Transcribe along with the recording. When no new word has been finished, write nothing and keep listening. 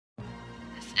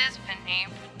This is Vinny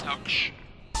Production.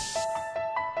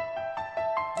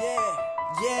 Yeah.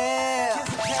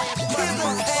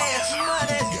 JA-CIZZLE-CASH,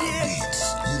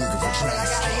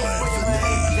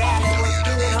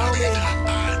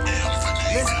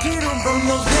 let's get 'em from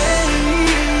those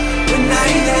days when I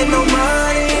ain't had no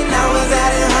money and I was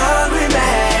out and hungry,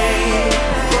 man.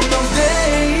 From those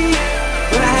days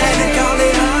when I had to call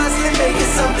it hustling,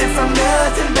 making something from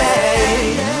nothing,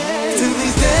 babe. To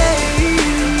these days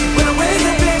when I wake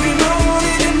up every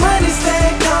morning and money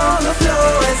stacked on the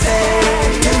floor and say,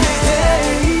 to these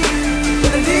days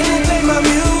when I didn't play my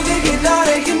music and all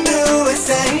they can do is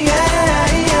say,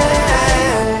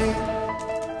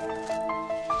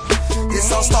 This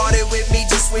all started with me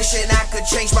just wishing I could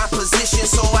change my position,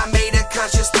 so I made a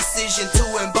conscious decision to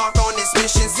embark on this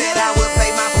mission. Said I would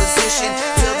play my position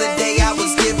till the day I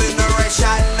was given the right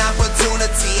shot and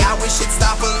opportunity. I wish it'd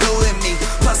stop eluding me.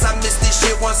 Plus I missed this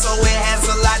shit once, so it has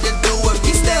a lot to do with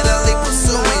me. Steadily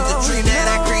pursuing the dream that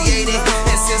I created,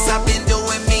 and since I've been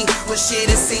doing me, well shit,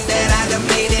 it seemed that I'd have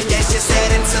made it. That's just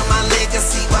adding to my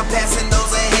legacy while passing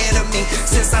those ahead of me.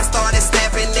 Since I started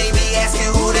snapping, they be asking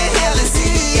who the hell is he?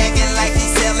 Acting like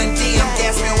he's selling D. I'm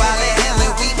gasping while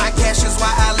inhaling weed. My cash is why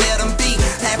I let them be.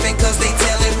 Laughing cause they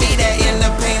telling me that in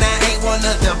the pain I ain't one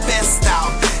of the best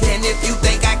out. And if you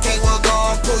think I can't, well go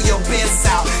on, pull your bits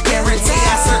out. Guarantee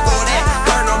I circle that,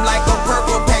 burn them like a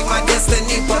purple pack. My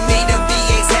destiny for me to be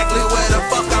exactly where the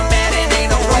fuck I'm at, and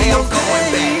ain't no way I'm going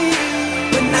back.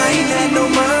 when I ain't had no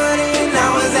money and I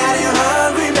was out and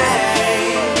hungry,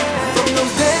 man. From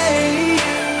those days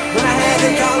when I had to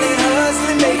call it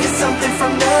hustling, making something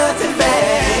from nothing,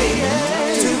 babe.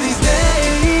 To these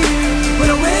days when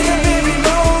I wake up every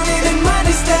morning and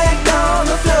money stacked on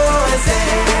the floor and say,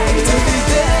 to these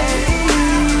days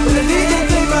when I didn't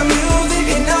play my music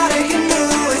and all they can do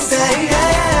is say,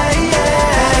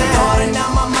 Had a thought and now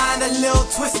my mind a little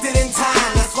twisted.